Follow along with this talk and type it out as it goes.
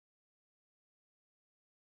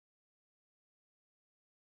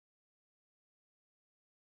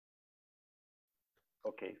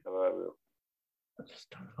Okay, so I will. I'll just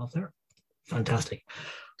turn it off there. Fantastic.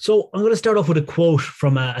 So I'm going to start off with a quote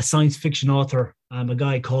from a science fiction author, a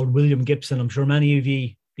guy called William Gibson. I'm sure many of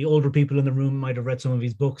you, the older people in the room, might have read some of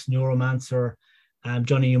his books, Neuromancer,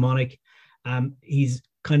 Johnny Mnemonic. He's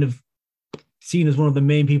kind of seen as one of the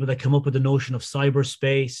main people that come up with the notion of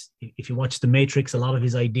cyberspace. If you watch The Matrix, a lot of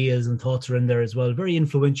his ideas and thoughts are in there as well. Very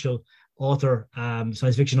influential author,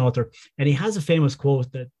 science fiction author. And he has a famous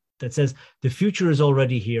quote that says, "The future is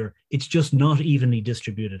already here. It's just not evenly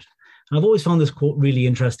distributed." And I've always found this quote really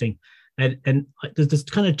interesting. And there's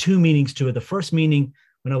kind of two meanings to it. The first meaning,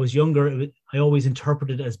 when I was younger, I always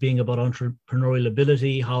interpreted it as being about entrepreneurial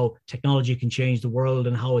ability, how technology can change the world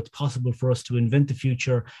and how it's possible for us to invent the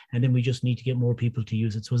future. And then we just need to get more people to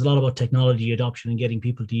use it. So it's a lot about technology adoption and getting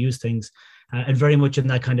people to use things, and very much in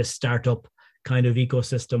that kind of startup kind of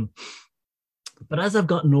ecosystem. But as I've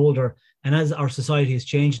gotten older and as our society has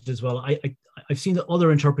changed as well, I've seen the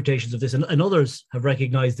other interpretations of this, and others have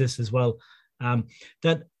recognized this as well,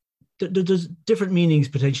 that there's different meanings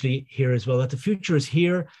potentially here as well, that the future is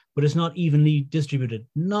here, but it's not evenly distributed.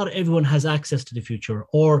 Not everyone has access to the future,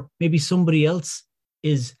 or maybe somebody else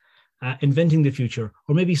is inventing the future,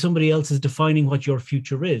 or maybe somebody else is defining what your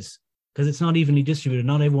future is, because it's not evenly distributed.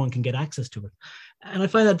 Not everyone can get access to it. And I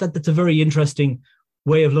find that's a very interesting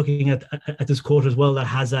way of looking at this quote as well, that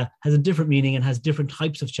has a different meaning and has different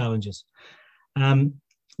types of challenges. When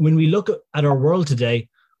we look at our world today,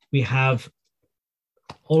 we have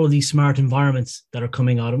all of these smart environments that are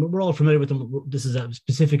coming out, and we're all familiar with them. This is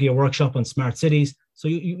specifically a workshop on smart cities. So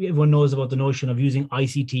everyone knows about the notion of using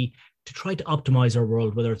ICT to try to optimize our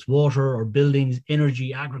world, whether it's water or buildings,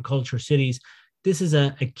 energy, agriculture, cities. This is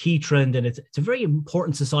a key trend, and it's a very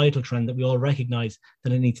important societal trend that we all recognize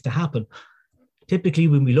that it needs to happen. Typically,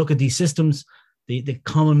 when we look at these systems, the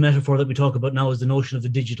common metaphor that we talk about now is the notion of the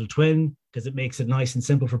digital twin, because it makes it nice and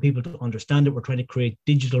simple for people to understand it. We're trying to create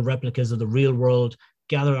digital replicas of the real world,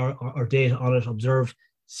 gather our data on it, observe,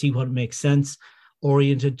 see what makes sense,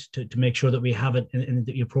 oriented to make sure that we have it in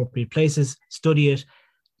the appropriate places, study it,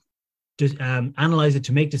 to analyze it,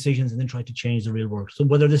 to make decisions, and then try to change the real world. So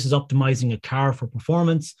whether this is optimizing a car for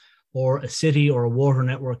performance or a city or a water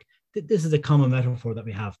network, this is a common metaphor that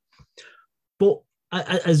we have. But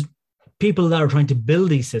as people that are trying to build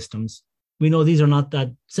these systems, we know these are not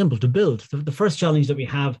that simple to build. The first challenge that we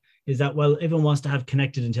have is that, well, everyone wants to have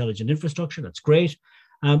connected, intelligent infrastructure. That's great.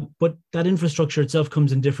 But that infrastructure itself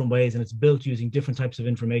comes in different ways, and it's built using different types of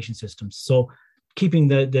information systems. So keeping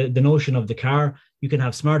the notion of the car, you can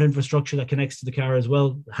have smart infrastructure that connects to the car as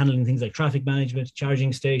well, handling things like traffic management,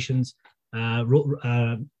 charging stations,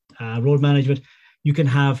 road management. You can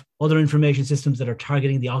have other information systems that are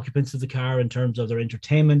targeting the occupants of the car in terms of their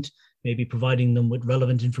entertainment, maybe providing them with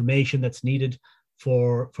relevant information that's needed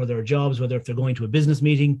for their jobs, whether if they're going to a business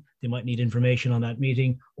meeting, they might need information on that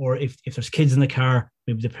meeting, or if there's kids in the car,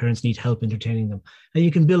 maybe the parents need help entertaining them. And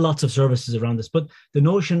you can build lots of services around this. But the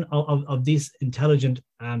notion of these intelligent,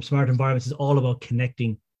 smart environments is all about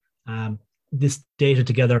connecting this data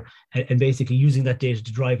together and basically using that data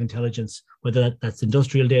to drive intelligence, whether that's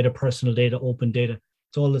industrial data, personal data, open data.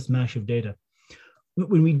 It's all this mash of data.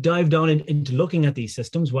 When we dive down into looking at these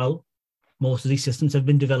systems, well, most of these systems have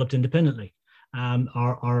been developed independently.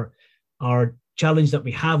 Our challenge that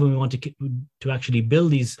we have when we want to actually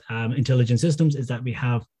build these intelligent systems is that we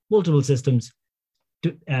have multiple systems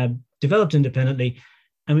developed independently,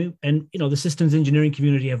 and the systems engineering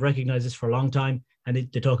community have recognized this for a long time, and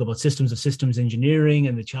they talk about systems of systems engineering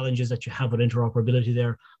and the challenges that you have with interoperability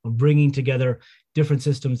there, of bringing together different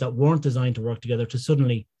systems that weren't designed to work together to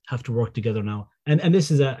suddenly have to work together now. And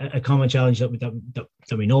this is a common challenge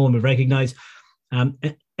that we know and we recognize.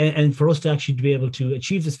 And for us to actually be able to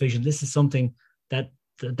achieve this vision, this is something that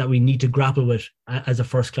we need to grapple with as a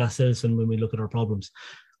first-class citizen when we look at our problems.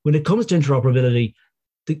 When it comes to interoperability,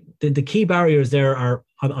 the key barriers there are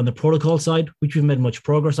on the protocol side, which we've made much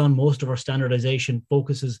progress on. Most of our standardization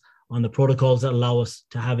focuses on the protocols that allow us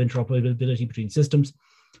to have interoperability between systems.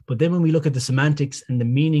 But then when we look at the semantics and the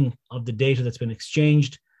meaning of the data that's been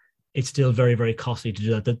exchanged, it's still very, very costly to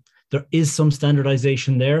do that. There is some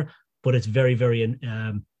standardization there, but it's very, very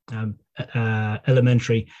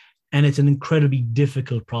elementary, and it's an incredibly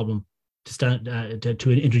difficult problem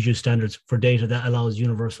to introduce standards for data that allows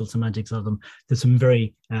universal semantics of them. There's some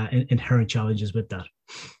very inherent challenges with that.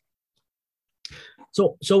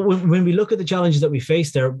 So when we look at the challenges that we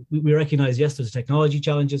face there, we recognize, yes, there's technology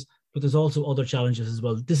challenges, but there's also other challenges as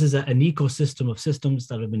well. This is an ecosystem of systems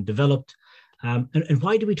that have been developed. And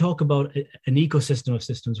why do we talk about an ecosystem of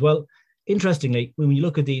systems? Well, interestingly, when we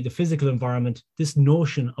look at the physical environment, this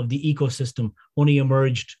notion of the ecosystem only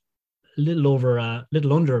emerged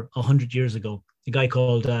little under 100 years ago. A guy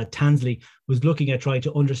called Tansley was looking at trying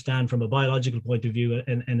to understand from a biological point of view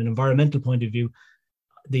and an environmental point of view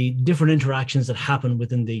the different interactions that happen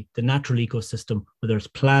within the natural ecosystem, whether it's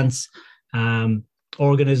plants,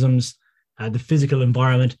 organisms, the physical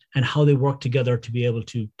environment, and how they work together to be able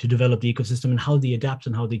to develop the ecosystem and how they adapt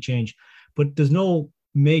and how they change. But there's no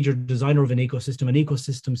major designer of an ecosystem, and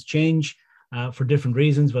ecosystems change for different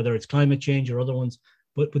reasons, whether it's climate change or other ones.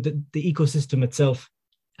 But the ecosystem itself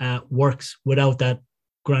works without that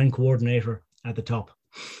grand coordinator at the top.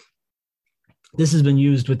 This has been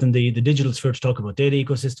used within the digital sphere to talk about data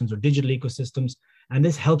ecosystems or digital ecosystems. And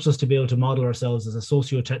this helps us to be able to model ourselves as a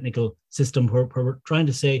socio-technical system where we're trying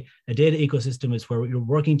to say a data ecosystem is where you're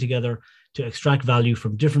working together to extract value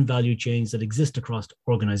from different value chains that exist across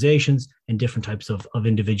organizations and different types of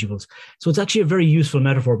individuals. So it's actually a very useful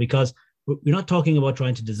metaphor because we're not talking about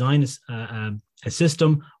trying to design a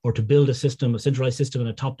system or to build a system, a centralized system in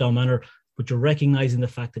a top-down manner, but you're recognizing the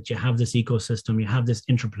fact that you have this ecosystem, you have this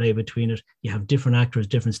interplay between it, you have different actors,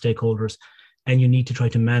 different stakeholders, and you need to try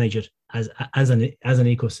to manage it as an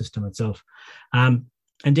ecosystem itself. And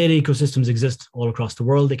data ecosystems exist all across the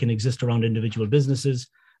world. They can exist around individual businesses,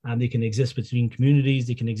 they can exist between communities,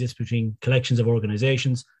 they can exist between collections of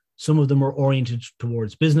organizations. Some of them are oriented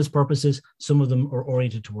towards business purposes, some of them are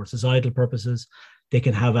oriented towards societal purposes. They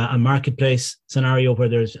can have a marketplace scenario where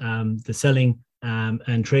there's the selling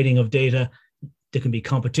and trading of data. There can be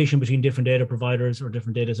competition between different data providers or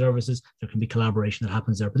different data services. There can be collaboration that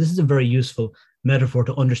happens there. But this is a very useful metaphor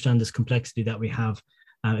to understand this complexity that we have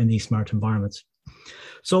in these smart environments.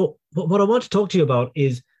 So what I want to talk to you about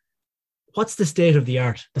is what's the state of the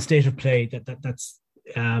art, the state of play that's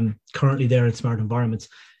currently there in smart environments.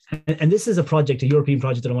 And this is a project, a European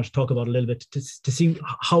project that I want to talk about a little bit to see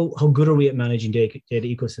how good are we at managing data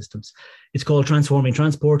ecosystems. It's called Transforming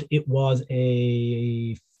Transport. It was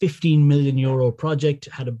a 15 million euro project,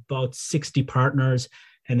 had about 60 partners,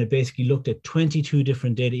 and it basically looked at 22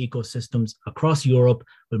 different data ecosystems across Europe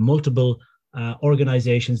with multiple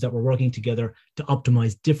organizations that were working together to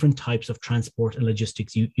optimize different types of transport and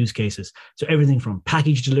logistics use cases. So everything from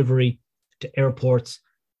package delivery to airports,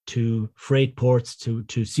 to freight ports,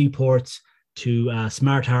 to seaports, to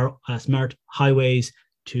smart highways,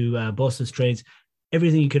 to buses, trains,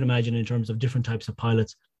 everything you can imagine in terms of different types of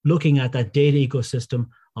pilots, looking at that data ecosystem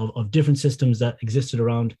of different systems that existed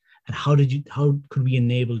around, and how could we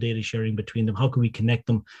enable data sharing between them? How could we connect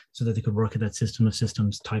them so that they could work in that system of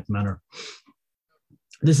systems type manner?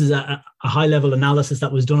 This is a high level analysis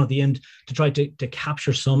that was done at the end to try to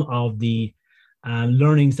capture some of the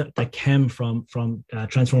learnings that came from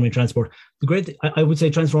transforming transport. I would say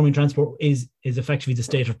transforming transport is effectively the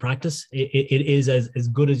state of practice. It is as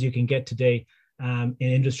good as you can get today in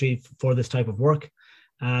industry for this type of work.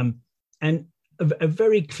 And a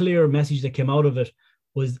very clear message that came out of it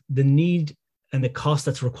was the need and the cost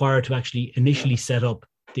that's required to actually initially set up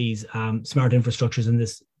these smart infrastructures and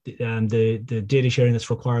this the data sharing that's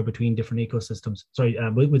required between different ecosystems.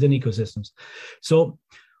 Within ecosystems. So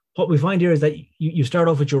what we find here is that you start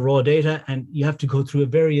off with your raw data and you have to go through a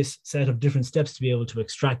various set of different steps to be able to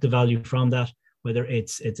extract the value from that, whether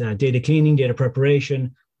it's data cleaning, data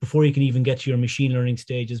preparation, before you can even get to your machine learning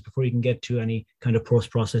stages, before you can get to any kind of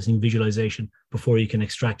post-processing visualization, before you can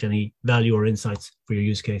extract any value or insights for your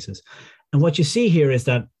use cases. And what you see here is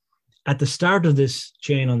that at the start of this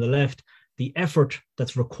chain on the left, the effort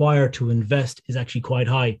that's required to invest is actually quite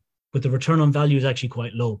high, but the return on value is actually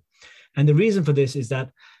quite low. And the reason for this is that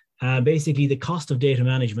basically the cost of data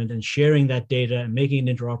management and sharing that data and making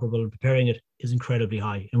it interoperable and preparing it is incredibly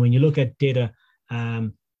high. And when you look at data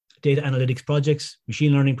analytics projects,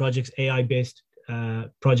 machine learning projects, AI-based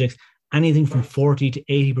projects, anything from 40 to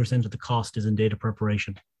 80% of the cost is in data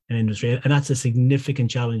preparation in industry. And that's a significant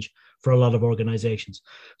challenge for a lot of organizations.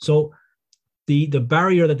 So the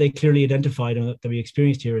barrier that they clearly identified and that we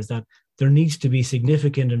experienced here is that there needs to be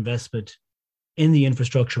significant investment in the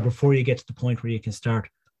infrastructure before you get to the point where you can start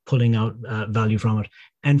pulling out value from it.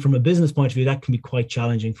 And from a business point of view, that can be quite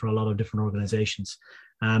challenging for a lot of different organizations.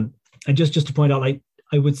 And just to point out,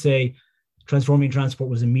 I would say Transforming Transport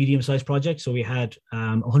was a medium-sized project. So we had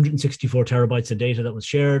 164 terabytes of data that was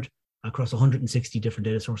shared across 160 different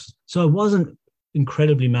data sources. So it wasn't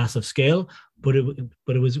incredibly massive scale, but it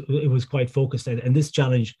was quite focused. And this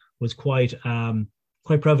challenge was quite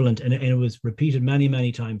prevalent, and it was repeated many,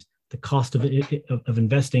 many times. The cost of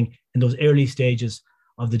investing in those early stages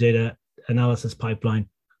of the data analysis pipeline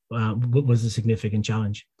was a significant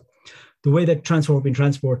challenge. The way that Transforming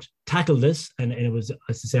Transport tackled this, and it was,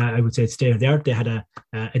 as I say, I would say it's state of the art. They had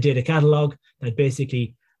a data catalog that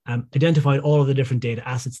basically identified all of the different data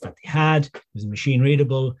assets that they had. It was machine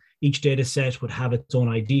readable. Each data set would have its own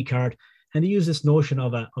ID card. And they use this notion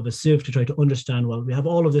of a sieve to try to understand, well, we have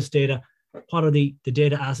all of this data. What are the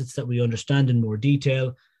data assets that we understand in more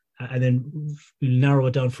detail? And then we'll narrow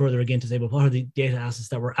it down further again to say, well, what are the data assets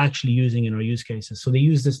that we're actually using in our use cases? So they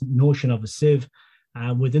use this notion of a sieve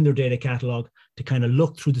within their data catalog to kind of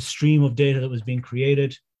look through the stream of data that was being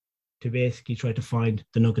created to basically try to find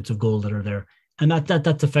the nuggets of gold that are there. And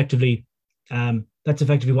that's effectively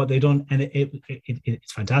what they've done. And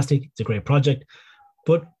it's fantastic. It's a great project.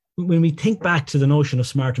 But when we think back to the notion of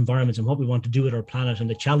smart environments and what we want to do with our planet and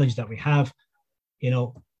the challenge that we have,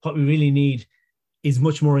 what we really need is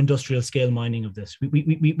much more industrial scale mining of this.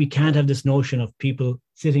 We can't have this notion of people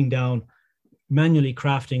sitting down, manually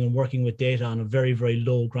crafting and working with data on a very, very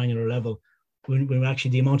low granular level, when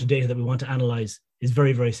actually the amount of data that we want to analyze is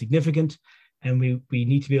very, very significant. And we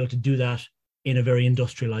need to be able to do that in a very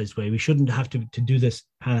industrialized way. We shouldn't have to do this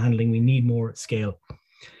handling. We need more scale.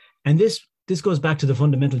 And this goes back to the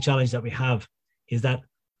fundamental challenge that we have, is that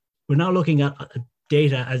we're now looking at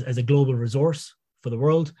data as a global resource for the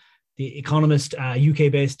world. The Economist,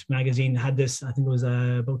 UK-based magazine, had this, I think it was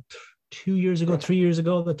about 3 years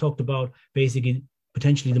ago, that talked about basically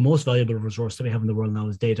potentially the most valuable resource that we have in the world now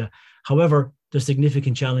is data. However, there's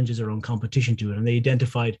significant challenges around competition to it, and they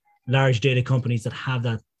identified large data companies that have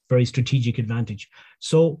that very strategic advantage.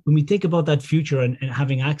 So when we think about that future and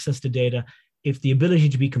having access to data, if the ability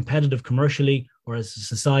to be competitive commercially or as a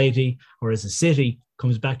society or as a city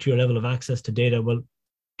comes back to your level of access to data, well,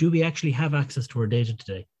 do we actually have access to our data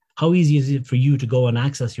today? How easy is it for you to go and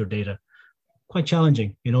access your data? Quite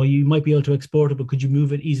challenging. You might be able to export it, but could you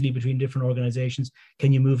move it easily between different organizations?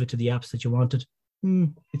 Can you move it to the apps that you wanted?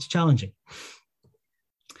 It's challenging.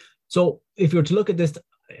 So if you were to look at this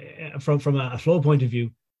from a flow point of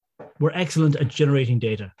view, we're excellent at generating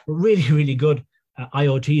data. We're really, really good.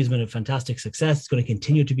 IoT has been a fantastic success. It's going to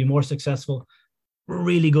continue to be more successful. We're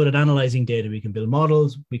really good at analyzing data. We can build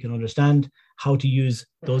models. We can understand how to use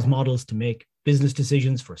those models to make business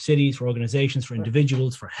decisions for cities, for organizations, for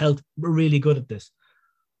individuals, for health. We're really good at this.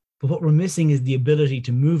 But what we're missing is the ability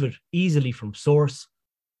to move it easily from source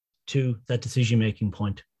to that decision-making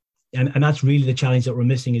point. And that's really the challenge that we're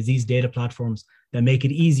missing, is these data platforms that make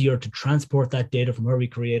it easier to transport that data from where we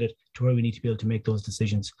create it to where we need to be able to make those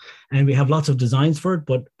decisions. And we have lots of designs for it,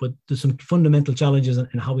 but there's some fundamental challenges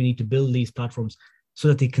in how we need to build these platforms so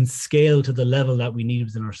that they can scale to the level that we need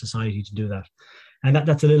within our society to do that. And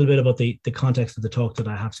that's a little bit about the context of the talk that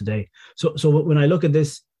I have today. So when I look at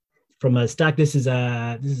this from a stack, this is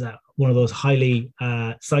one of those highly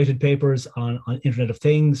cited papers on Internet of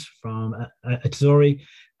Things from Tesori.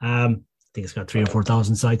 I think it's got 3,000 or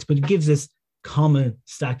 4,000 sites, but it gives this common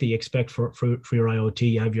stack that you expect for your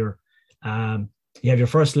IoT. You have your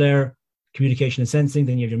first layer, communication and sensing.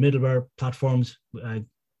 Then you have your middleware platforms,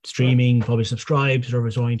 streaming, publish, subscribe,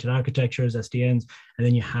 service-oriented architectures, SDNs, and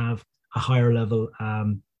then you have a higher level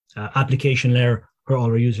application layer where all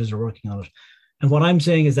our users are working on it. And what I'm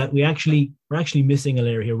saying is that we're actually missing a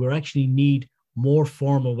layer here. We actually need more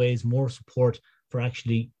formal ways, more support for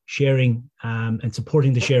actually sharing and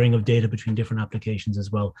supporting the sharing of data between different applications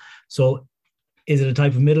as well. So is it a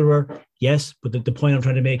type of middleware? Yes, but the point I'm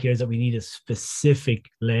trying to make here is that we need a specific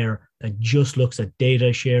layer that just looks at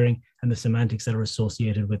data sharing and the semantics that are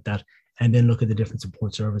associated with that, and then look at the different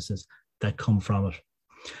support services that come from it.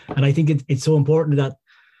 And I think it's so important that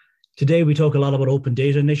today we talk a lot about open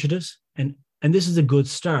data initiatives, and this is a good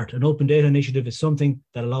start. An open data initiative is something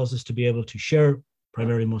that allows us to be able to share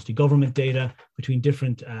primarily mostly government data between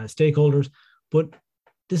different stakeholders, but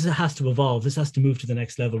this has to evolve. This has to move to the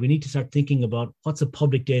next level. We need to start thinking about what's a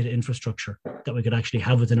public data infrastructure that we could actually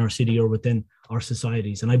have within our city or within our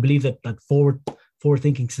societies. And I believe that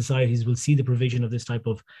forward-thinking societies will see the provision of this type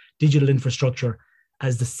of digital infrastructure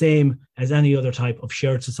as the same as any other type of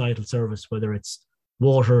shared societal service, whether it's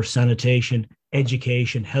water, sanitation,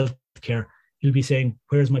 education, healthcare. You'll be saying,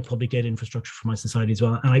 where's my public data infrastructure for my society as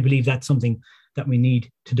well? And I believe that's something that we need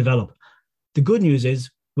to develop. The good news is,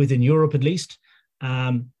 within Europe at least,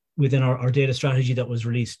 within our data strategy that was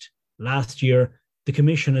released last year, the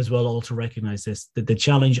Commission as well also recognized this, that the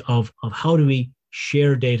challenge of how do we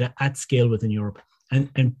share data at scale within Europe.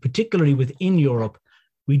 And particularly within Europe,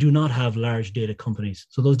 we do not have large data companies.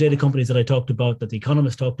 So those data companies that I talked about, that the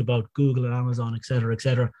Economist talked about, Google and Amazon, et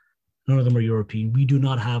cetera, none of them are European. We do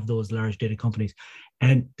not have those large data companies.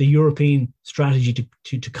 And the European strategy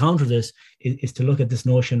to counter this is to look at this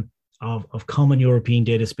notion of common European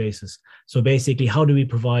data spaces. So basically, how do we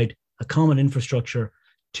provide a common infrastructure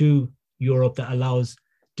to Europe that allows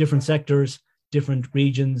different sectors, different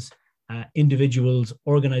regions, individuals,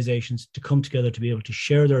 organizations to come together to be able to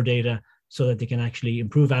share their data so that they can actually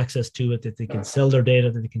improve access to it, that they can sell their data,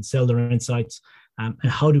 that they can sell their insights. And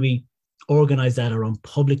how do we organize that around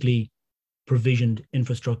publicly provisioned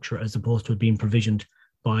infrastructure as opposed to it being provisioned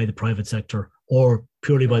by the private sector or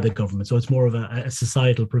purely by the government? So it's more of a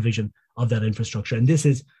societal provision of that infrastructure. And this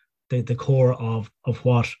is the core of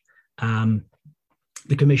what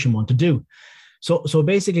the Commission want to do. So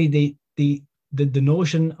basically the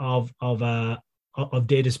notion of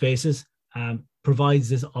data spaces provides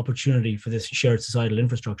this opportunity for this shared societal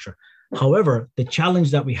infrastructure. However, the challenge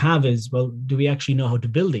that we have is, well, do we actually know how to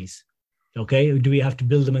build these? Okay, do we have to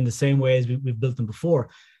build them in the same way as we've built them before?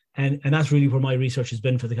 And that's really where my research has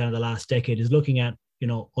been for the kind of the last decade, is looking at,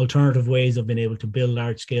 alternative ways of being able to build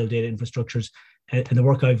large scale data infrastructures. And the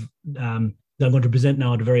work that I'm going to present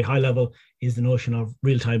now at a very high level is the notion of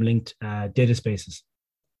real-time linked data spaces.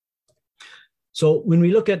 So when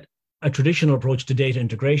we look at a traditional approach to data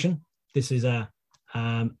integration, this is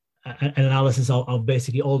an analysis of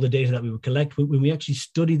basically all the data that we would collect. When we actually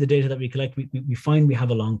study the data that we collect, we find we have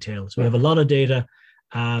a long tail. So we have a lot of data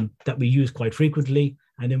that we use quite frequently,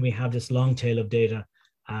 and then we have this long tail of data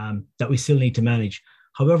that we still need to manage.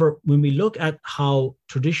 However, when we look at how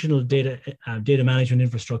traditional data management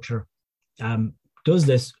infrastructure does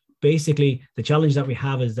this, basically the challenge that we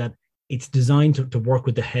have is that it's designed to work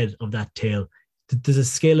with the head of that tail. There's a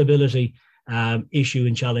scalability issue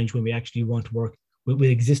and challenge when we actually want to work with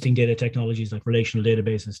existing data technologies like relational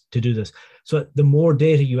databases to do this. So the more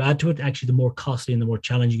data you add to it, actually the more costly and the more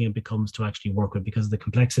challenging it becomes to actually work with, because of the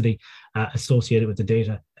complexity associated with the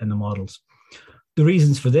data and the models. The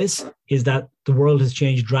reasons for this is that the world has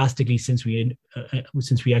changed drastically since we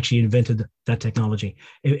actually invented that technology.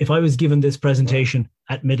 If I was given this presentation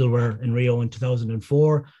at Middleware in Rio in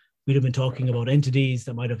 2004, we'd have been talking about entities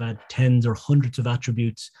that might have had tens or hundreds of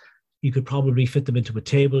attributes. You could probably fit them into a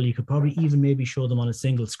table. You could probably even maybe show them on a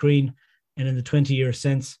single screen. And in the 20 years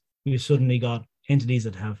since, we've suddenly got entities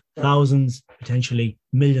that have thousands, potentially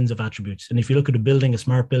millions of attributes. And if you look at a building, a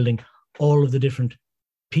smart building, all of the different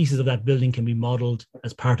pieces of that building can be modeled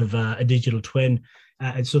as part of a digital twin.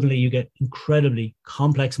 And suddenly you get incredibly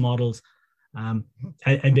complex models. And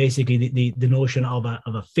basically the notion of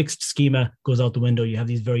a fixed schema goes out the window. You have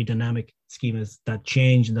these very dynamic schemas that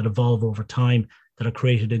change and that evolve over time, that are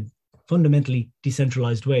created in fundamentally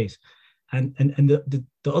decentralized ways. And the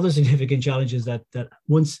other significant challenge is that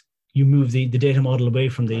once you move the data model away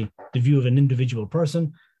from the view of an individual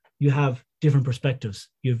person, you have different perspectives.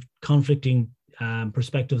 You have conflicting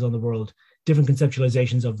perspectives on the world, different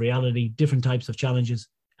conceptualizations of reality, different types of challenges,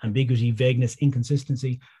 ambiguity, vagueness,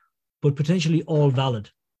 inconsistency, but potentially all valid,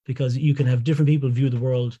 because you can have different people view the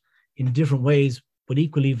world in different ways, but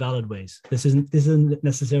equally valid ways. This isn't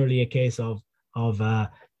necessarily a case of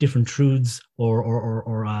different truths or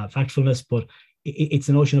factfulness, but it's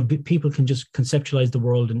a notion of people can just conceptualize the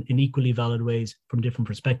world in equally valid ways from different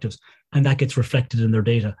perspectives, and that gets reflected in their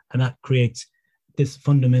data, and that creates this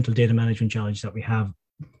fundamental data management challenge that we have.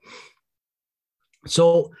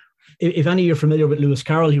 So if any of you are familiar with Lewis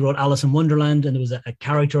Carroll, he wrote Alice in Wonderland, and there was a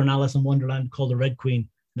character in Alice in Wonderland called the Red Queen.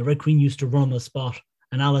 The Red Queen used to run on the spot,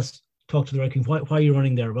 and Alice talked to the Red Queen, why are you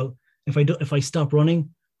running there? Well, if I stop running,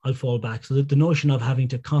 I'll fall back. So the notion of having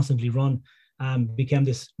to constantly run became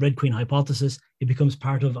this Red Queen hypothesis. It becomes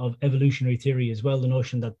part of evolutionary theory as well, the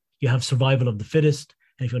notion that you have survival of the fittest,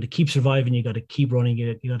 and if you want to keep surviving, you got to keep running,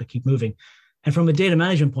 you got to keep moving. And from a data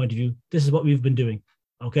management point of view, this is what we've been doing.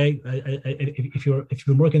 Okay, if you've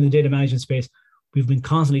been working in the data management space, we've been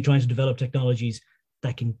constantly trying to develop technologies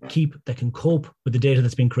that can cope with the data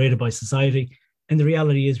that's been created by society. And the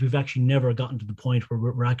reality is, we've actually never gotten to the point where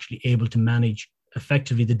we're actually able to manage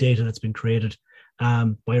effectively the data that's been created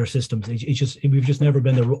by our systems. We've just never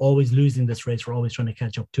been there. We're always losing this race. We're always trying to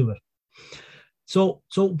catch up to it. So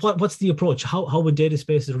what's the approach? How would data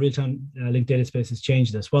spaces or real-time linked data spaces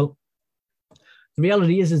change this? Well, the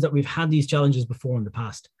reality is that we've had these challenges before in the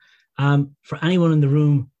past. For anyone in the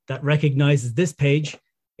room that recognizes this page,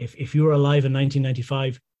 if you were alive in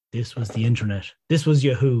 1995, this was the internet. This was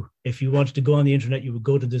Yahoo. If you wanted to go on the internet, you would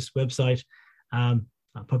go to this website.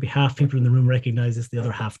 Probably half people in the room recognize this, the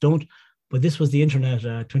other half don't. But this was the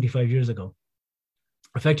internet 25 years ago.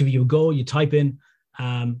 Effectively, you would go, you type in,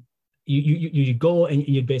 you go and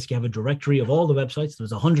you'd basically have a directory of all the websites. There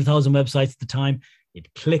was 100,000 websites at the time.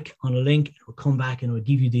 You'd click on a link, it would come back and it would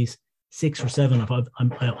give you these 6 or 7. If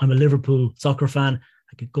I'm a Liverpool soccer fan,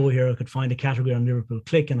 I could go here, I could find a category on Liverpool,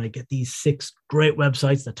 click, and I get these 6 great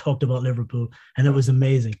websites that talked about Liverpool, and it was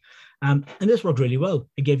amazing. And this worked really well.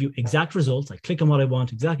 It gave you exact results. I click on what I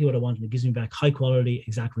want, exactly what I want, and it gives me back high quality,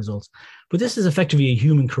 exact results. But this is effectively a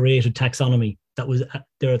human created taxonomy that was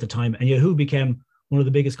there at the time. And Yahoo became one of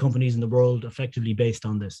the biggest companies in the world effectively based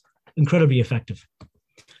on this. Incredibly effective.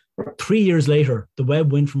 3 years later, the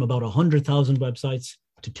web went from about 100,000 websites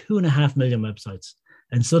to 2.5 million websites.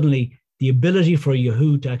 And suddenly the ability for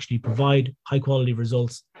Yahoo to actually provide high quality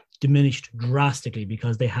results diminished drastically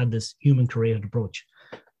because they had this human created approach.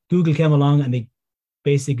 Google came along and they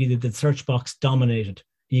basically, the search box dominated.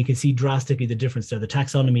 And you can see drastically the difference there. The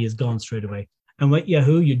taxonomy is gone straight away. And with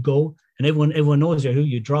Yahoo, you'd go, and everyone knows Yahoo,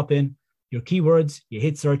 you drop in your keywords, you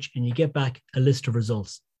hit search, and you get back a list of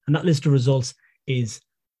results. And that list of results is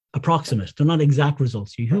approximate. They're not exact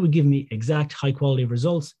results. Yahoo would give me exact high quality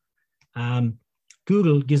results.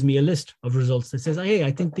 Google gives me a list of results that says, hey,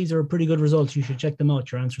 I think these are pretty good results. You should check them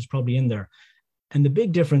out. Your answer is probably in there. And the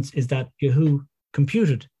big difference is that Yahoo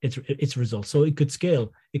computed its results. So it could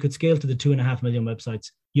scale. It could scale to the 2.5 million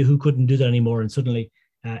websites. Yahoo couldn't do that anymore. And suddenly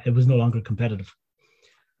it was no longer competitive.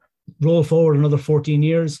 Roll forward another 14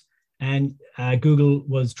 years. And Google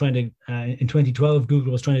was trying to, in 2012,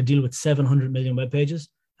 Google was trying to deal with 700 million web pages.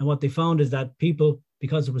 And what they found is that people,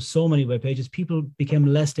 because there were so many web pages, people became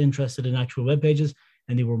less interested in actual web pages,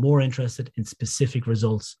 and they were more interested in specific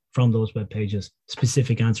results from those web pages,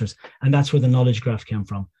 specific answers. And that's where the knowledge graph came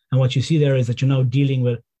from. And what you see there is that you're now dealing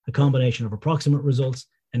with a combination of approximate results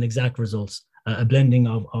and exact results, a blending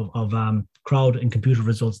of crowd and computer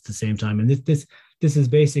results at the same time. And this is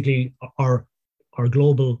basically our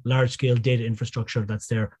global large-scale data infrastructure that's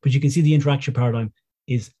there. But you can see the interaction paradigm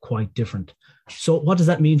is quite different. So what does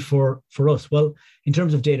that mean for us? Well, in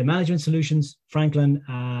terms of data management solutions, Franklin,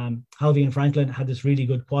 Halvey and Franklin had this really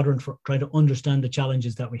good quadrant for trying to understand the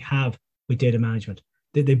challenges that we have with data management.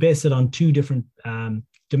 They based it on two different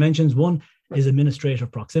dimensions. One is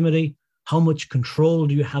administrative proximity. How much control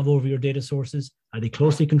do you have over your data sources? Are they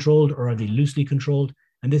closely controlled or are they loosely controlled?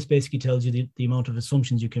 And this basically tells you the amount of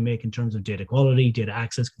assumptions you can make in terms of data quality, data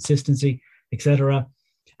access, consistency, etc.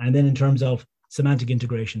 And then in terms of semantic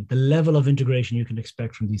integration, the level of integration you can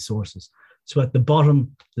expect from these sources. So at the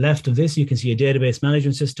bottom left of this, you can see a database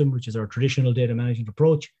management system, which is our traditional data management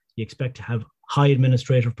approach. You expect to have high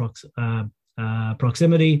administrative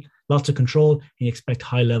proximity, lots of control, and you expect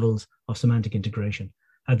high levels of semantic integration.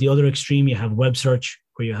 At the other extreme, you have web search,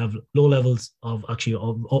 where you have low levels of actually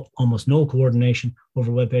almost no coordination over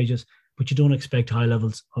web pages, but you don't expect high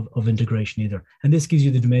levels of integration either. And this gives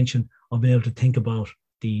you the dimension of being able to think about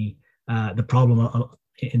the problem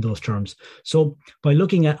in those terms. So by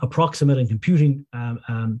looking at approximate and computing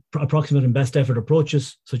approximate and best effort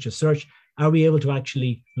approaches, such as search, are we able to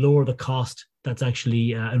actually lower the cost that's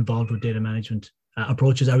actually involved with data management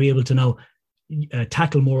approaches? Are we able to now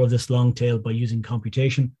tackle more of this long tail by using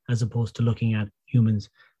computation as opposed to looking at humans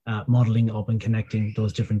modeling up and connecting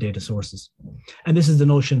those different data sources? And this is the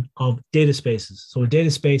notion of dataspaces. So a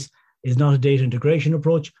data space is not a data integration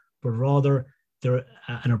approach, but rather they're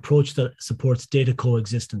an approach that supports data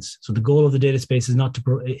coexistence. So the goal of the data space is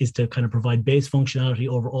to kind of provide base functionality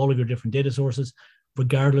over all of your different data sources,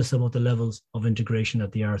 regardless of what the levels of integration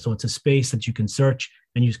that they are. So it's a space that you can search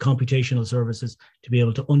and use computational services to be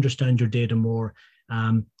able to understand your data more,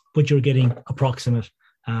 but you're getting approximate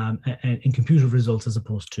and computer results as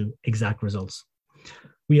opposed to exact results.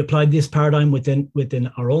 We applied this paradigm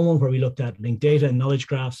within our own one, where we looked at linked data and knowledge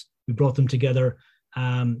graphs. We brought them together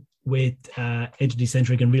with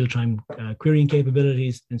entity-centric and real-time querying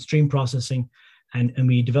capabilities and stream processing. And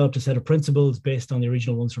we developed a set of principles based on the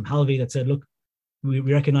original ones from Halvey that said, look, we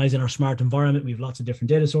recognize in our smart environment, we have lots of different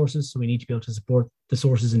data sources, so we need to be able to support the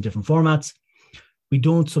sources in different formats. We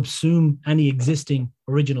don't subsume any existing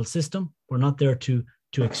original system. We're not there to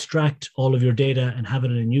extract all of your data and have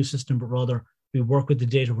it in a new system, but rather we work with the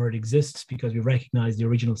data where it exists because we recognize the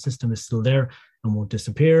original system is still there and won't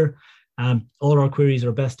disappear. All our queries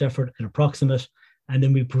are best effort and approximate. And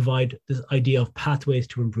then we provide this idea of pathways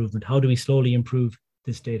to improvement. How do we slowly improve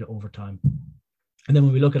this data over time? And then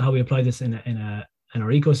when we look at how we apply this in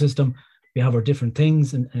our ecosystem, we have our different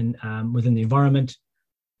things and within the environment.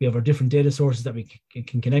 We have our different data sources that we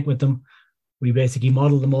can connect with them. We basically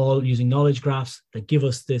model them all using knowledge graphs that give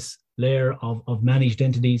us this layer of managed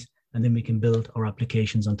entities, and then we can build our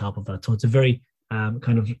applications on top of that. So it's a very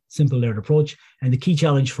kind of simple layered approach. And the key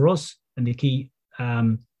challenge for us and the key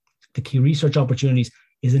research opportunities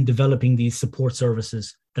is in developing these support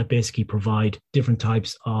services that basically provide different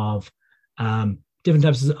types of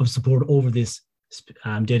support over this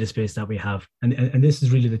data space that we have. And this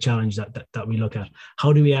is really the challenge that we look at.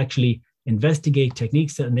 How do we actually investigate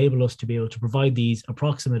techniques that enable us to be able to provide these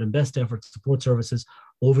approximate and best effort support services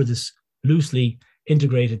over this loosely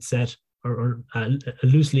integrated set or a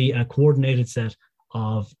loosely coordinated set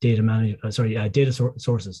of data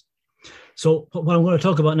sources. So what I'm going to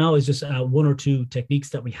talk about now is just one or two techniques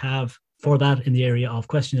that we have for that in the area of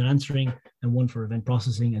question and answering, and one for event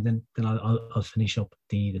processing, and then I'll finish up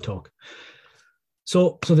the talk.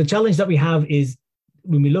 So the challenge that we have is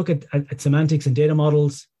when we look at semantics and data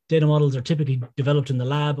models are typically developed in the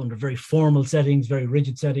lab under very formal settings, very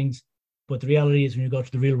rigid settings. But the reality is when you go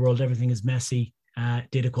to the real world, everything is messy.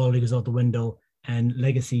 Data quality goes out the window, and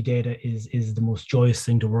legacy data is the most joyous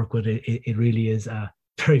thing to work with. It really is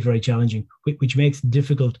very, very challenging, which makes it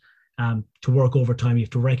difficult to work over time. You have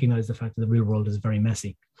to recognize the fact that the real world is very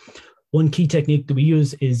messy. One key technique that we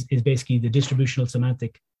use is basically the distributional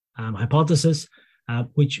semantic hypothesis,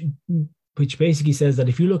 which basically says that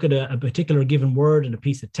if you look at a particular given word in a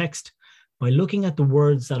piece of text, by looking at the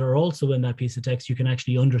words that are also in that piece of text, you can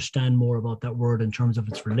actually understand more about that word in terms of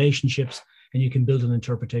its relationships, and you can build an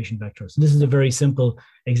interpretation vector. So this is a very simple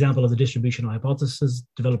example of the distributional hypothesis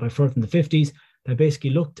developed by Firth in the 50s that basically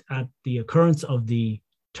looked at the occurrence of the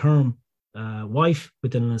term wife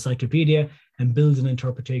within an encyclopedia and build an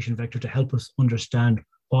interpretation vector to help us understand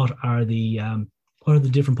what are the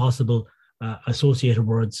different possible associated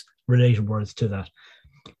words, related words to that.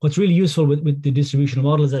 What's really useful with the distributional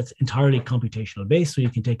model is that it's entirely computational based. So you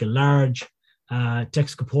can take a large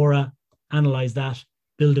text corpora, analyze that,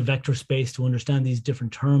 build a vector space to understand these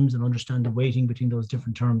different terms and understand the weighting between those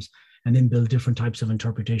different terms, and then build different types of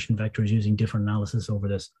interpretation vectors using different analysis over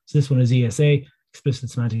this. So this one is ESA,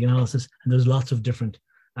 explicit semantic analysis, and there's lots of different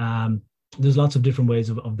ways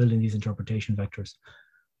of building these interpretation vectors.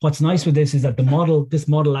 What's nice with this is that this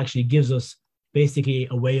model actually gives us basically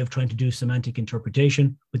a way of trying to do semantic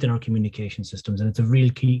interpretation within our communication systems. And it's a real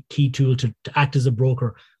key tool to act as a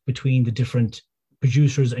broker between the different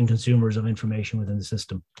producers and consumers of information within the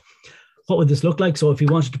system. What would this look like? So if we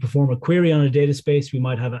wanted to perform a query on a data space, we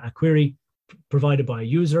might have a query provided by a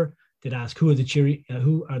user that asks who are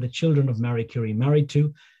the children of Marie Curie married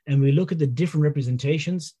to? And we look at the different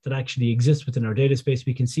representations that actually exist within our data space.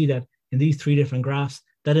 We can see that in these three different graphs,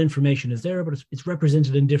 that information is there, but it's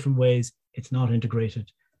represented in different ways. It's not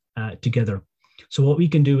integrated together. So what we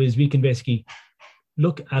can do is we can basically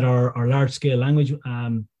look at our large scale language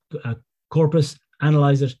corpus,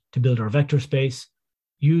 analyze it to build our vector space,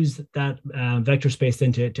 use that vector space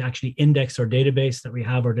then to actually index our database that we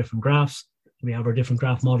have our different graphs, we have our different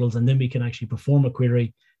graph models, and then we can actually perform a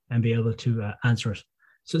query and be able to answer it.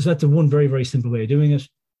 So that's one very, very simple way of doing it.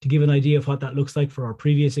 To give an idea of what that looks like for our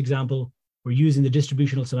previous example, we're using the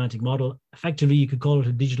distributional semantic model. Effectively, you could call it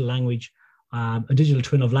a digital language, a digital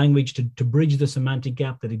twin of language to bridge the semantic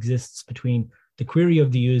gap that exists between the query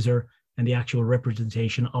of the user and the actual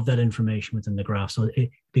representation of that information within the graph. So it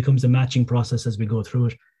becomes a matching process as we go through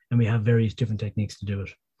it, and we have various different techniques to do it.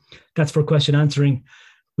 That's for question answering.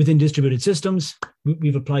 Within distributed systems,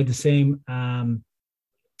 we've applied the same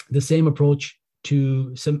approach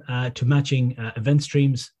to matching event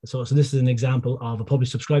streams. So this is an example of a publish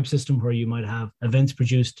subscribe system where you might have events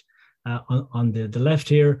produced on the left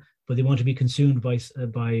here, but they want to be consumed by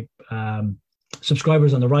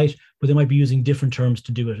subscribers on the right, but they might be using different terms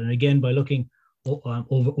to do it. And again, by looking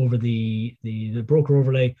over the broker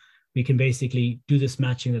overlay, we can basically do this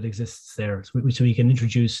matching that exists there. So we can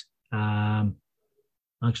introduce,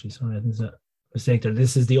 actually, sorry, there's a mistake there.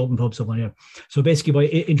 This is the OpenPub one here. So basically by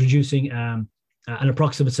introducing an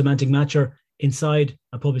approximate semantic matcher inside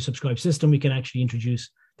a publish subscribe system, we can actually introduce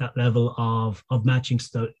that level of matching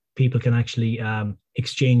so that people can actually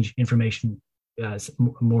exchange information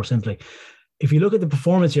more simply. If you look at the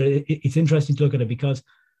performance here, it's interesting to look at it because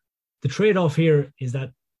the trade-off here is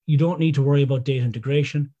that you don't need to worry about data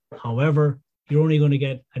integration. However, you're only going to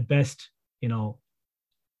get at best,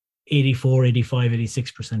 84, 85,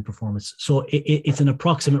 86% performance. So it's an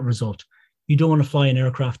approximate result. You don't want to fly an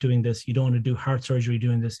aircraft doing this. You don't want to do heart surgery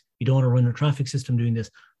doing this. You don't want to run a traffic system doing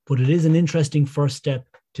this. But it is an interesting first step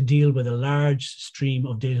to deal with a large stream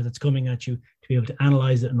of data that's coming at you, to be able to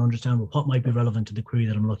analyze it and understand what might be relevant to the query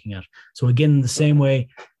that I'm looking at. So again, in the same way,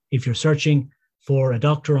 if you're searching for a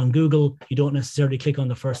doctor on Google, you don't necessarily click on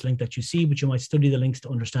the first link that you see, but you might study the links to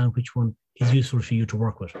understand which one is useful for you to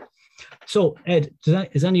work with. So Ed,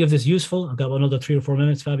 is any of this useful? I've got another 3 or 4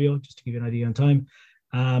 minutes, Fabio, just to give you an idea on time.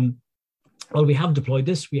 Well, we have deployed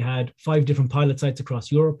this. We had 5 different pilot sites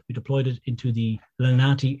across Europe. We deployed it into the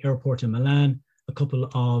Linate Airport in Milan, a couple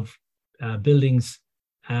of buildings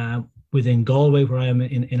within Galway, where I am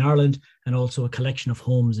in Ireland, and also a collection of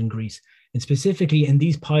homes in Greece. And specifically in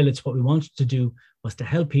these pilots, what we wanted to do was to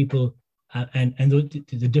help people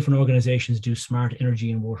the different organizations do smart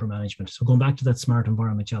energy and water management. So going back to that smart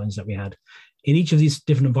environment challenge that we had, in each of these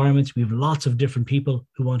different environments, we have lots of different people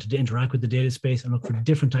who wanted to interact with the data space and look for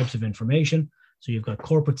different types of information. So you've got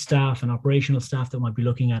corporate staff and operational staff that might be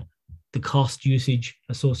looking at the cost usage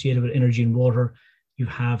associated with energy and water. You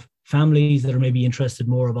have families that are maybe interested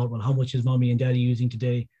more about, well, how much is mommy and daddy using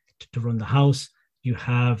today to run the house? You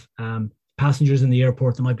have passengers in the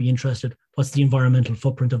airport that might be interested. What's the environmental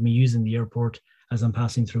footprint of me using the airport as I'm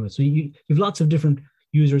passing through it? So you have lots of different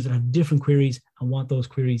users that have different queries and want those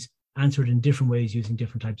queries answered in different ways using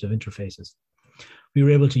different types of interfaces. We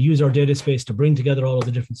were able to use our data space to bring together all of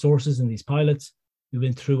the different sources in these pilots. We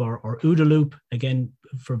went through our OODA loop, again,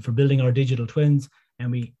 for building our digital twins, and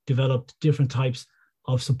we developed different types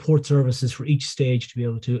of support services for each stage to be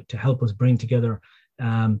able to help us bring together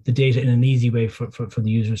the data in an easy way for the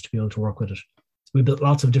users to be able to work with it. So we built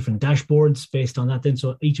lots of different dashboards based on that then.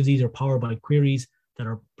 So each of these are powered by queries that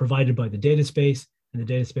are provided by the data space, and the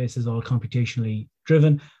data space is all computationally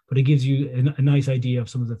driven, but it gives you a nice idea of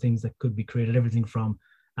some of the things that could be created, everything from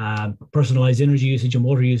personalized energy usage and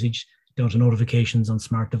water usage down to notifications on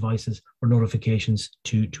smart devices or notifications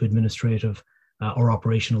to administrative or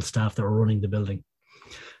operational staff that are running the building.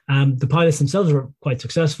 The pilots themselves were quite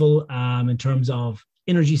successful in terms of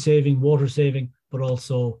energy saving, water saving, but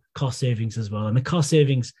also cost savings as well. And the cost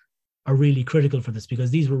savings are really critical for this because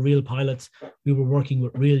these were real pilots. We were working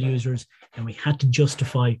with real users and we had to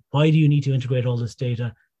justify, why do you need to integrate all this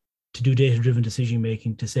data to do data-driven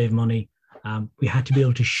decision-making to save money? We had to be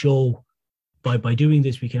able to show by doing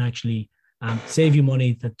this, we can actually save you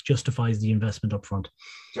money that justifies the investment upfront.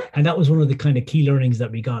 And that was one of the kind of key learnings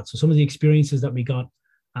that we got. So some of the experiences that we got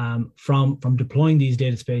from deploying these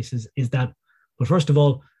data spaces is that, well, first of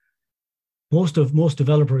all, most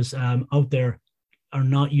developers out there are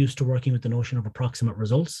not used to working with the notion of approximate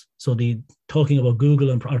results. So the talking about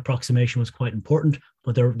Google and approximation was quite important,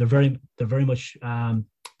 but they're very much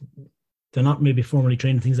they're not maybe formally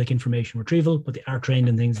trained in things like information retrieval, but they are trained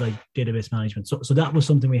in things like database management. So that was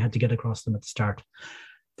something we had to get across them at the start.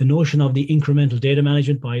 The notion of the incremental data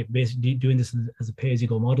management by basically doing this as a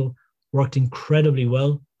pay-as-you-go model worked incredibly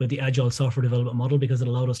well with the agile software development model because it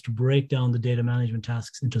allowed us to break down the data management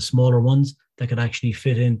tasks into smaller ones that could actually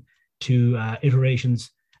fit in to iterations,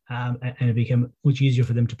 and it became much easier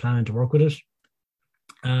for them to plan and to work with it.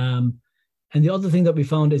 And the other thing that we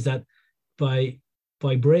found is that by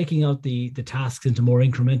breaking out the tasks into more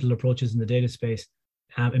incremental approaches in the data space,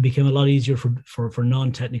 it became a lot easier for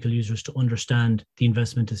non-technical users to understand the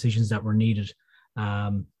investment decisions that were needed,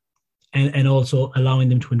 and also allowing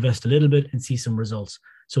them to invest a little bit and see some results.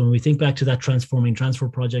 So when we think back to that transforming transfer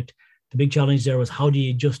project, the big challenge there was, how do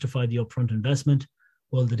you justify the upfront investment?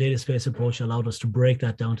 Well, the data space approach allowed us to break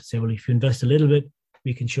that down to say, well, if you invest a little bit,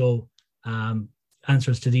 we can show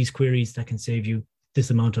answers to these queries that can save you this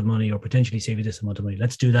amount of money or potentially save you this amount of money.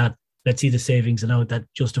 Let's do that. Let's see the savings and how that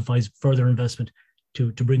justifies further investment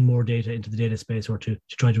to bring more data into the data space or to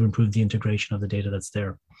try to improve the integration of the data that's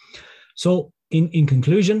there. So in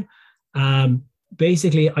conclusion,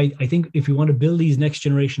 basically, I think if we want to build these next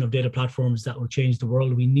generation of data platforms that will change the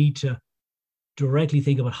world, we need to directly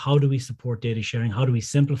think about how do we support data sharing? How do we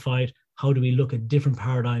simplify it? How do we look at different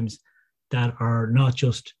paradigms that are not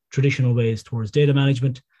just traditional ways towards data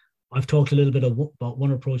management? I've talked a little bit about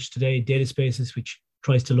one approach today, Dataspaces, which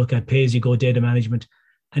tries to look at pay-as-you-go data management.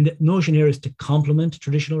 And the notion here is to complement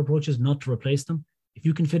traditional approaches, not to replace them. If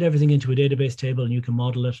you can fit everything into a database table and you can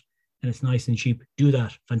model it and it's nice and cheap, do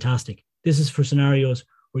that. Fantastic. This is for scenarios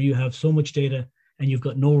where you have so much data and you've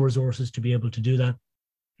got no resources to be able to do that.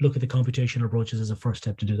 Look at the computational approaches as a first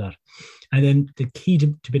step to do that. And then the key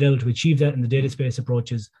to be able to achieve that in the data space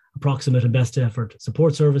approach is approximate and best effort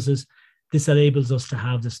support services. This enables us to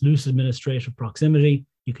have this loose administrative proximity.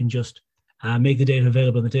 You can just make the data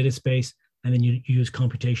available in the data space, and then you use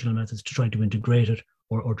computational methods to try to integrate it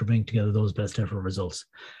or to bring together those best effort results.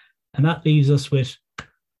 And that leaves us with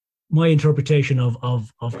my interpretation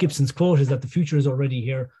of Gibson's quote is that the future is already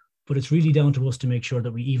here, but it's really down to us to make sure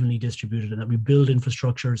that we evenly distribute it and that we build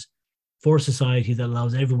infrastructures for society that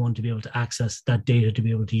allows everyone to be able to access that data, to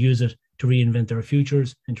be able to use it, to reinvent their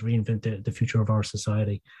futures and to reinvent the future of our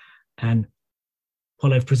society. And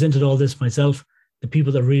while I've presented all this myself, the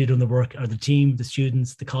people that really done the work are the team, the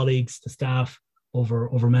students, the colleagues, the staff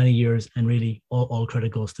over many years, and really all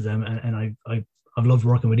credit goes to them. And I've loved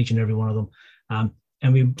working with each and every one of them.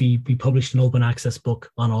 And we published an open access book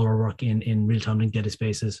on all our work in real-time linked data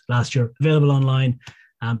spaces last year, available online.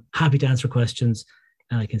 I'm happy to answer questions.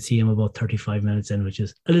 And I can see I'm about 35 minutes in, which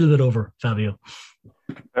is a little bit over, Fabio.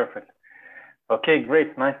 Perfect. Okay,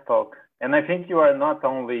 great. Nice talk. And I think you are not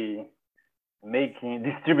only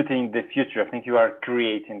distributing the future. I think you are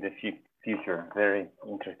creating the future. Very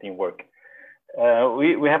interesting work.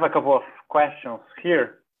 We have a couple of questions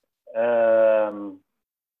here.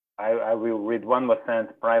 I will read one was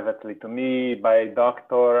sent privately to me by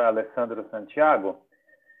Dr. Alessandro Santiago.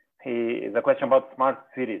 He is a question about smart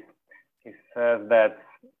cities. He says that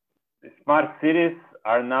smart cities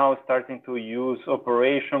are now starting to use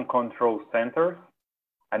operation control centers.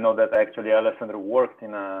 I know that actually Alessandro worked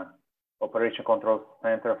in a operation control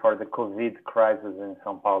center for the COVID crisis in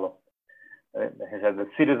São Paulo. He said the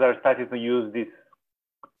cities are starting to use these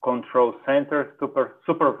control centers to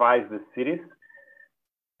supervise the cities,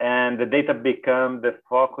 and the data becomes the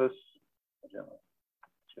focus.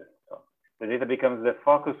 The data becomes the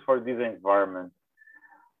focus for this environment.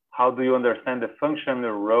 How do you understand the function and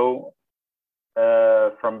the role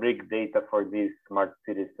from big data for this smart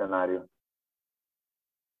city scenario?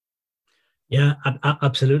 Yeah,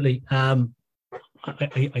 absolutely.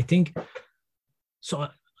 I think so.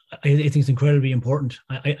 I think it's incredibly important.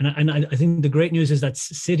 I think the great news is that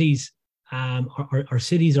cities, our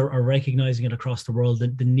cities are recognizing it across the world,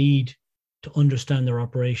 the need to understand their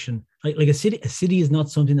operation. Like a city is not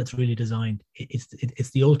something that's really designed. It's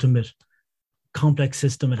the ultimate complex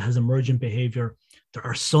system. It has emergent behavior. There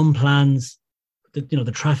are some plans that,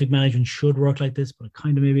 the traffic management should work like this, but it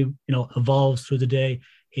kind of maybe, evolves through the day.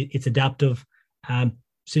 It's adaptive.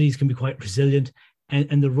 Cities can be quite resilient,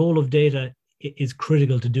 and the role of data is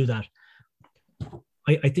critical to do that.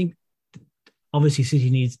 I think obviously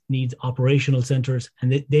city needs operational centers,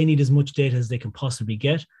 and they need as much data as they can possibly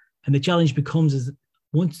get. And the challenge becomes is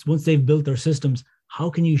once they've built their systems, how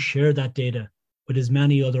can you share that data with as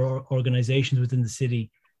many other organizations within the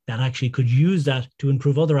city that actually could use that to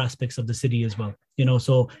improve other aspects of the city as well?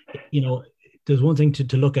 There's one thing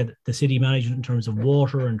to look at the city management in terms of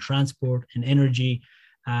water and transport and energy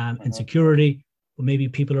and security. But maybe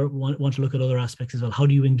people want to look at other aspects as well. How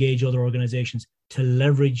do you engage other organizations to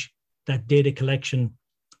leverage that data collection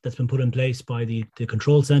that's been put in place by the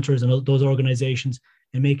control centers and those organizations,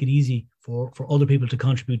 and make it easy for other people to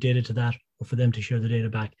contribute data to that, or for them to share the data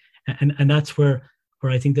back? And that's where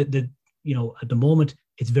I think that at the moment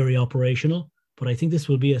it's very operational, but I think this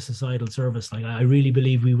will be a societal service. Like, I really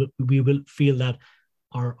believe we will feel that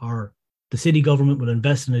the city government will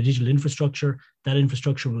invest in a digital infrastructure. That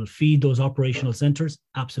infrastructure will feed those operational centers,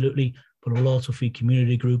 absolutely, but it will also feed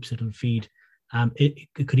community groups. It will feed, it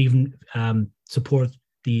could even support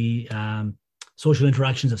the social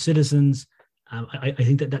interactions of citizens. I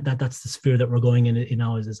think that's the sphere that we're going in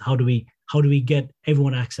now. Is how do we get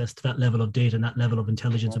everyone access to that level of data and that level of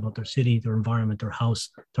intelligence about their city, their environment, their house,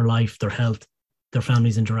 their life, their health, their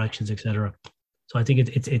families' interactions, etc. So I think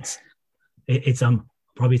it's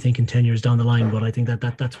probably thinking 10 years down the line, but I think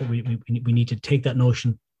that's what we need to take that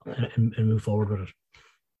notion and move forward with it.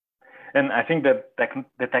 And I think that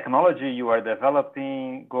the technology you are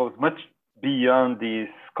developing goes much beyond these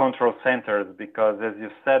control centers, because, as you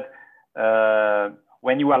said,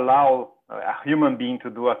 when you allow a human being to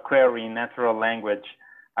do a query in natural language,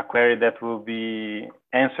 a query that will be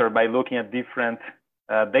answered by looking at different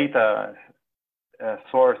data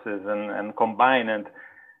sources and combine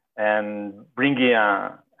and bringing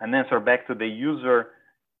an answer back to the user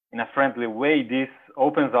in a friendly way, this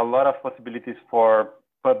opens a lot of possibilities for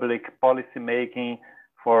public policy making,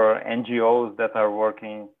 for NGOs that are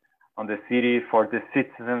working on the city, for the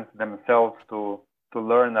citizens themselves to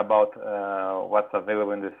learn about what's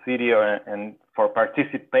available in the city, and for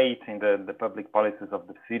participate in the public policies of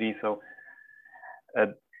the city. So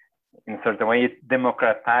in a certain way, it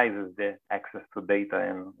democratizes the access to data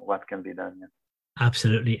and what can be done. Yeah.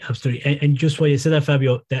 Absolutely. And just while you said that,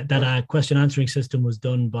 Fabio, that question answering system was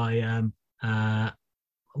done by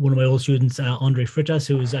one of my old students, Andre Freitas,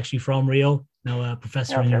 who is actually from Rio, now a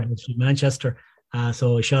professor in the University of Manchester.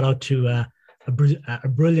 So a shout out to a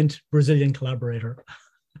brilliant Brazilian collaborator.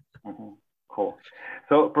 Mm-hmm. Cool.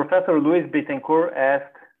 So Professor Luis Bittencourt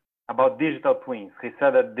asked about digital twins. He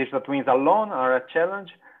said that digital twins alone are a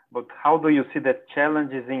challenge, but how do you see the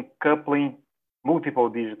challenges in coupling multiple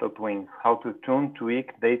digital twins? How to tune,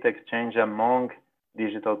 tweak data exchange among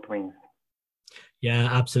digital twins? Yeah,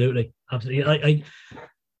 absolutely.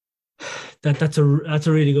 That's a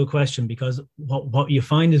really good question, because what you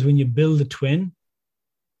find is when you build a twin,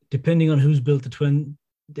 depending on who's built the twin,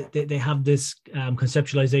 they have this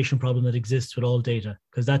conceptualization problem that exists with all data,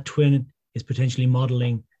 because that twin is potentially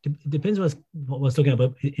modeling, depends on what I was looking at,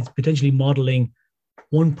 but it's potentially modeling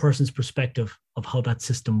one person's perspective of how that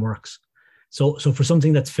system works. So for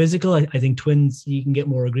something that's physical, I think twins, you can get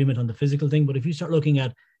more agreement on the physical thing. But if you start looking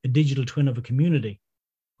at a digital twin of a community,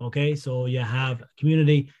 okay, so you have a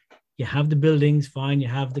community, You have the buildings, fine. You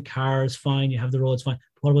have the cars, fine. You have the roads, fine.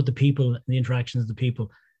 What about the people and the interactions of the people?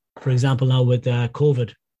 For example, now with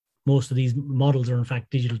COVID, most of these models are in fact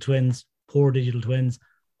digital twins, poor digital twins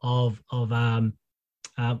they're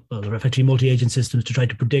effectively multi-agent systems to try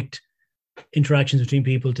to predict interactions between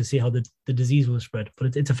people to see how the disease will spread.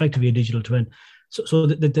 But it's effectively a digital twin. So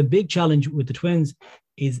the big challenge with the twins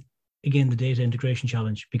is, again, the data integration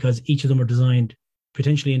challenge, because each of them are designed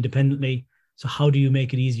potentially independently. So how do you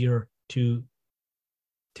make it easier to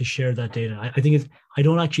share that data? I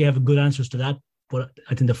don't actually have good answers to that, but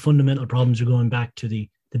I think the fundamental problems are going back to the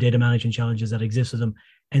data management challenges that exist with them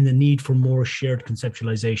and the need for more shared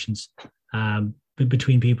conceptualizations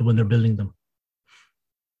between people when they're building them.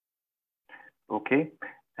 Okay,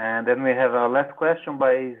 and then we have our last question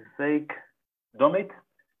by Zake Domit.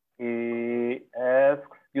 He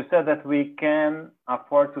asks, you said that we can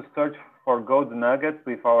afford to search for gold nuggets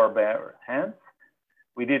with our bare hands.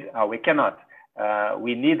 We cannot.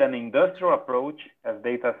 We need an industrial approach as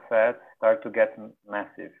data sets start to get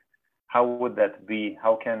massive. How would that be?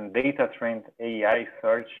 How can data-trained AI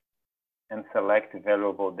search and select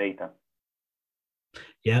valuable data?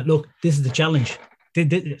 Yeah, look, this is the challenge.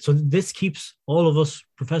 So this keeps all of us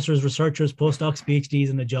professors, researchers, postdocs, PhDs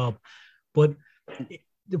in the job. But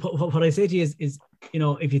what I say to you is,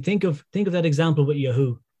 if you think of that example with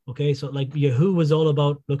Yahoo, okay, so like Yahoo was all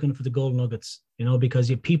about looking for the gold nuggets,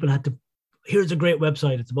 because people had to, here's a great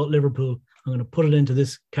website, it's about Liverpool, I'm going to put it into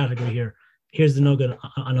this category here. Here's the nugget,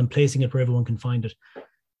 and I'm placing it where everyone can find it.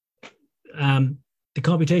 The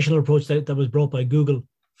computational approach that was brought by Google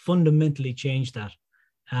fundamentally changed that.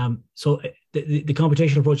 So the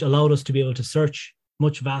computational approach allowed us to be able to search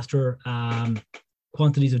much vaster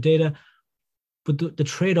quantities of data, but the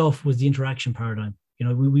trade-off was the interaction paradigm.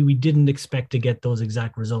 We didn't expect to get those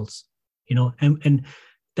exact results. And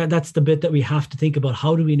that's the bit that we have to think about.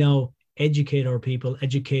 How do we now educate our people,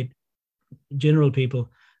 educate general people,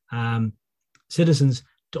 citizens,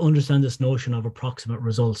 to understand this notion of approximate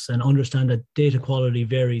results and understand that data quality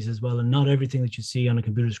varies as well, and not everything that you see on a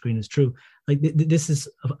computer screen is true. Like this is,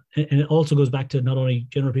 and it also goes back to not only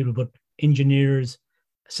general people, but engineers,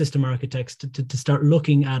 system architects to start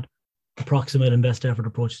looking at approximate and best effort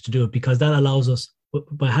approaches to do it, because that allows us,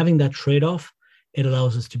 by having that trade-off, it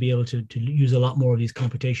allows us to be able to use a lot more of these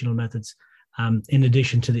computational methods in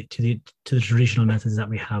addition to the traditional methods that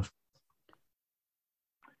we have.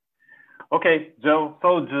 Okay, Joe,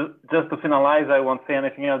 so just to finalize, I won't say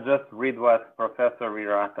anything else, just read what Professor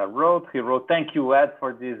Virata wrote. He wrote, "Thank you, Ed,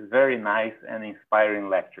 for this very nice and inspiring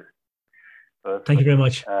lecture." So thank you very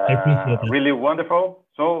much. I appreciate that. Really wonderful.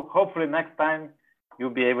 So hopefully next time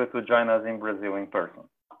you'll be able to join us in Brazil in person.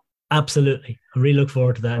 Absolutely. I really look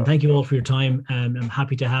forward to that. And thank you all for your time. I'm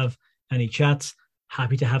happy to have any chats,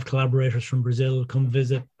 happy to have collaborators from Brazil come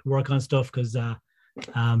visit, work on stuff, because there's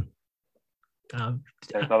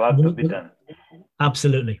a lot to be done.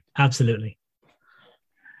 Absolutely.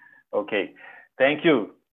 Okay. Thank you.